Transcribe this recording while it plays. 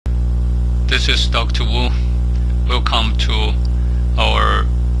This is Dr. Wu. Welcome to our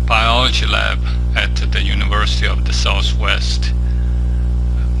biology lab at the University of the Southwest.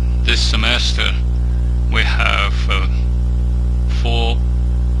 This semester we have 4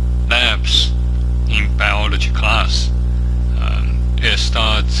 labs in biology class. It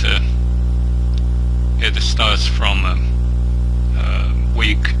starts from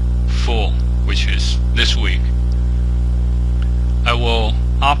week 4, which is this week. I will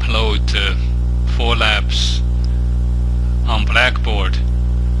upload 4 labs on Blackboard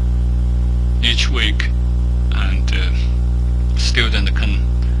each week, and student can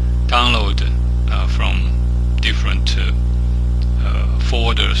download from different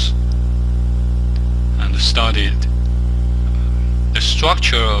folders and study it. The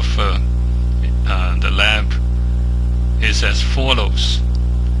structure of the lab is as follows.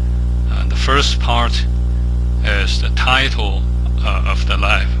 The first part is the title of the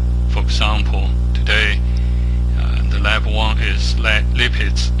lab. For example, today the lab 1 is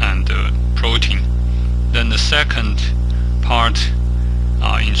lipids and protein. Then the second part,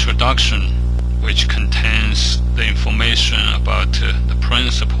 introduction, which contains the information about the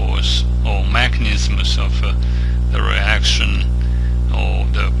principles or mechanisms of the reaction or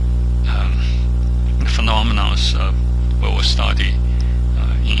the phenomena we will study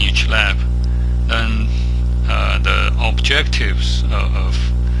in each lab. Then the objectives of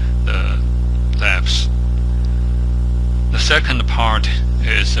the labs. The second part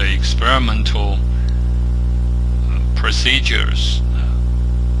is experimental procedures,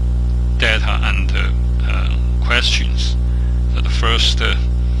 data and questions. So the first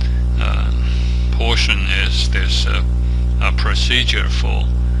portion is this procedure for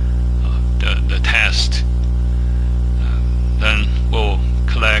the test. Then we'll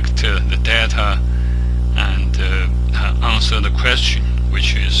collect the data and answer the question,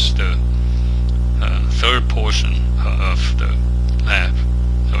 which is the third portion of the lab.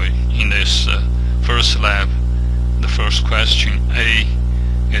 So in this first lab, the first question, A,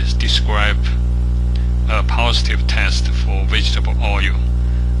 is describe a positive test for vegetable oil.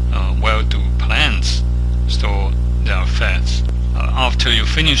 Where do plants store their fats? After you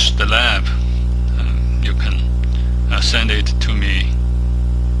finish the lab, you can send it to me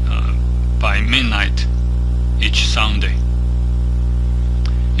by midnight each Sunday.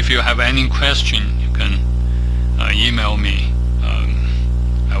 If you have any question, you can email me.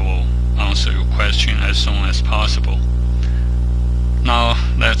 I will answer your question as soon as possible. Now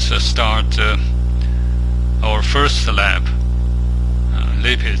let's start our first lab,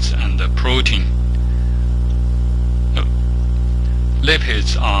 lipids and protein.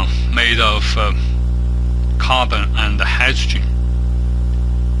 Lipids are made of carbon and hydrogen.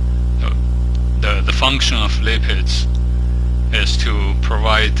 The function of lipids is to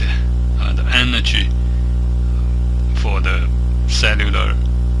provide the energy for the cellular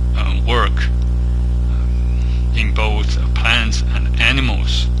work in both plants and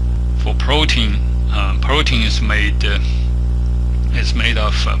animals. For protein, protein is made of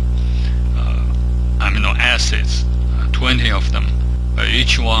amino acids, 20 of them.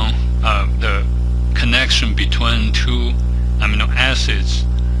 Each one, the connection between 2 amino acids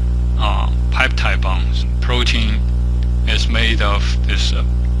are peptide bonds. Protein is made of this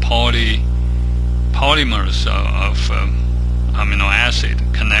polymers of amino acid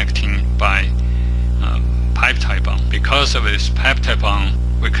connecting by peptide bond. Because of this peptide bond,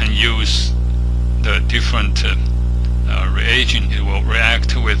 we can use the different reagent. It will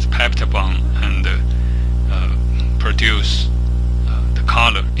react with peptide bond and produce the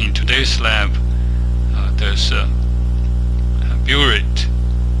color. In today's lab, there's a burette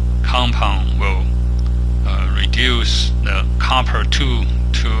compound will reduce the copper 2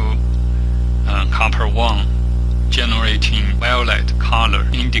 to copper 1, generating violet color,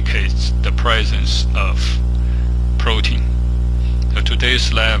 indicates the presence of protein. So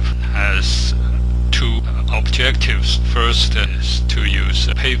today's lab has 2 objectives. First is to use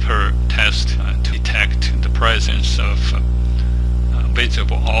a paper test to detect the presence of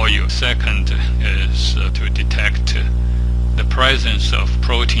vegetable oil. Second is to detect the presence of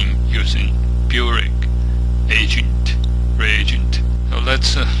protein using burette reagent. So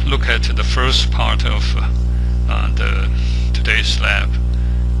let's look at the first part of today's lab,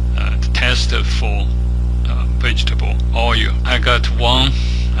 the test for vegetable oil. I got 1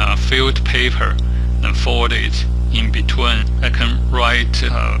 filled paper and fold it in between. I can write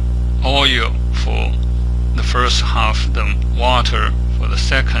oil for the first half, then water for the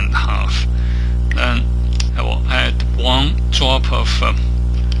second half. Then I will add 1 drop of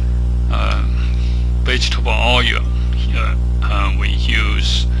vegetable oil. Here we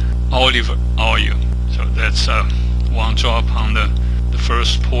use olive oil. So that's one drop on the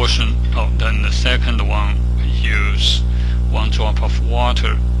first portion. Then the second one, we use one drop of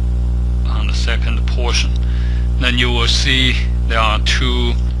water on the second portion. Then you will see there are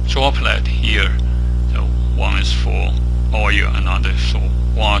two droplets here. So one is for oil, another is for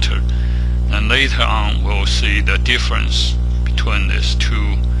water. And later on, we'll see the difference between these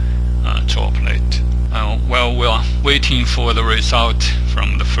two droplets. While we are waiting for the result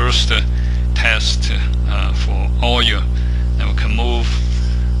from the first test for oil, then we can move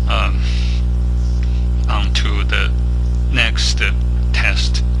on to the next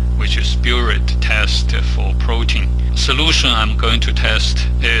test, which is spirit test for protein. Solution I'm going to test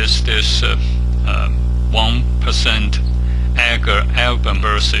is this 1% agar albumin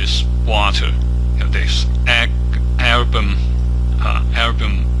versus water. This albumin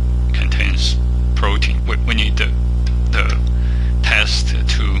contains protein. We need the test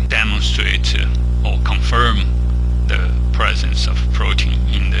to demonstrate or confirm the presence of protein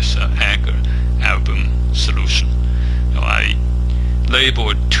in this agar albumin solution. So I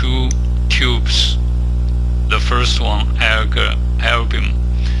labeled two tubes. The first one agar albumin,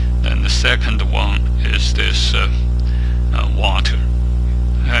 and the second one is this water.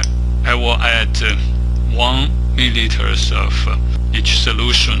 I will add 1 milliliters of each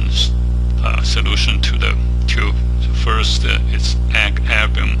solution to the tube. So first it's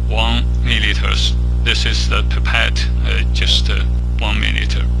albumin 1 milliliters. This is the pipette, just 1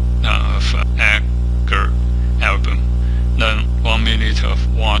 milliliter of agar albumin. Then 1 milliliter of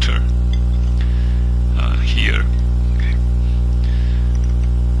water here. Okay.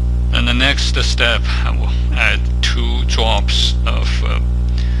 And the next step, I will add 2 drops of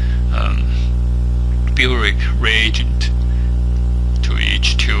buric reagent to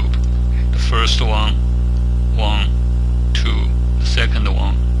each tube. The first one, 1, 2. The second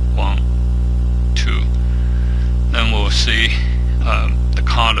one, 1, 2. Then we'll see the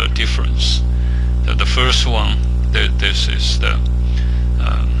color difference. So the first one, this is the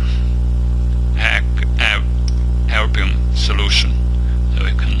albumin solution. So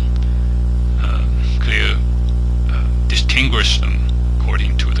you can distinguish them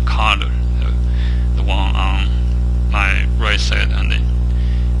according to the color. The one on my right side and the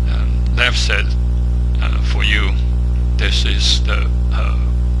left side for you, this is the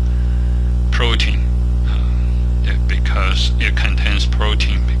protein, because it contains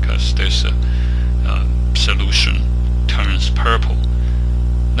protein, because this solution turns purple.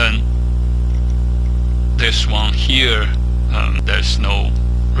 Then this one here, there's no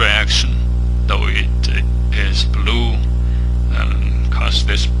reaction, though it is blue, because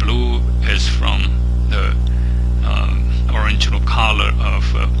this blue is from the original color of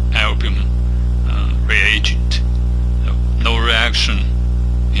albumin reagent. No reaction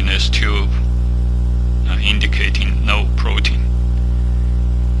in this tube, indicating no protein.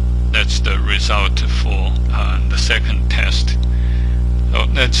 That's the result for the second test. So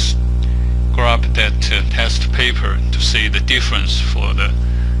let's grab that test paper to see the difference for the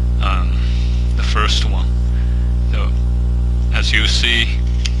first one. So as you see,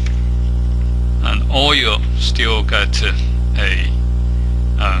 an oil still got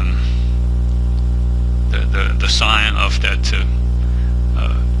the sign of that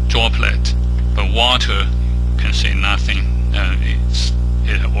droplet, but water can see nothing.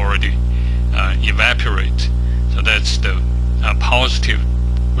 It already evaporate. So that's the positive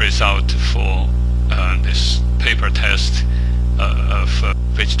result for this paper test of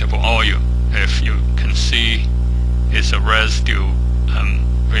vegetable oil. If you can see it's a residue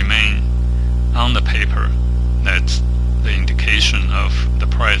remain on the paper, that's the indication of the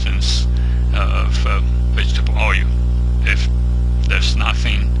presence of vegetable oil. If there's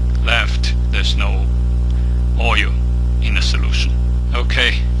nothing left, there's no oil in the solution.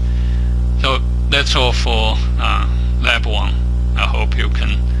 Okay, so that's all for lab 1. I hope you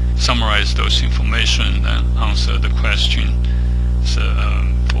can summarize those information and answer the question